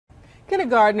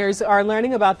Kindergartners are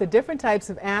learning about the different types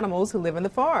of animals who live in the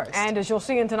forest. And as you'll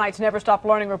see in tonight's Never Stop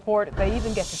Learning report, they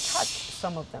even get to touch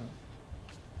some of them.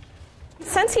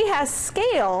 Since he has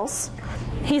scales,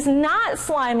 he's not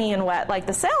slimy and wet like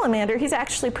the salamander. He's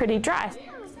actually pretty dry.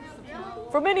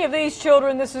 For many of these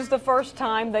children, this is the first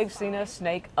time they've seen a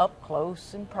snake up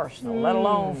close and personal, let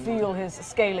alone feel his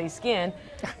scaly skin.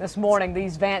 This morning,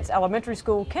 these Vance Elementary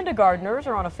School kindergartners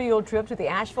are on a field trip to the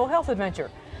Asheville Health Adventure.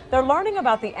 They're learning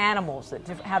about the animals that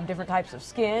have different types of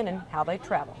skin and how they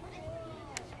travel.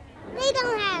 They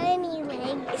don't have any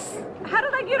legs. How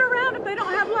do they get around if they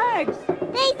don't have legs?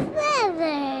 They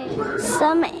slither.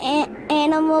 Some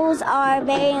animals are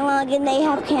very long and they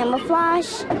have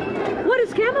camouflage. What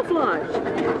is camouflage?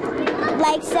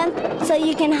 Like so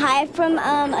you can hide from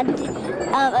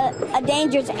a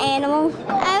dangerous animal.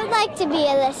 I would like to be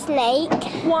a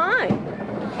snake. Why?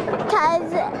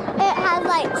 Because it has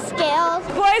like scales.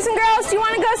 Boys and girls, do you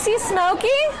want to go see Smoky?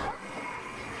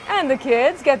 And the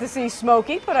kids get to see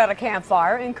Smoky put out a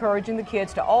campfire, encouraging the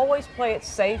kids to always play it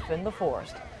safe in the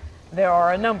forest. There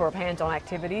are a number of hands-on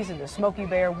activities in the Smoky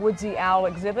Bear Woodsy Owl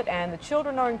exhibit, and the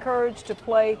children are encouraged to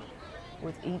play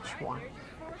with each one.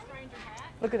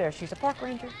 Look at there, she's a park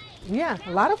ranger. Yeah,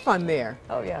 a lot of fun there.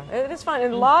 Oh yeah, it is fun,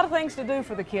 and a lot of things to do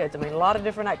for the kids. I mean, a lot of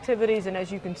different activities, and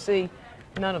as you can see,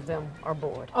 none of them are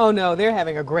bored. Oh no, they're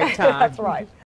having a great time. That's right.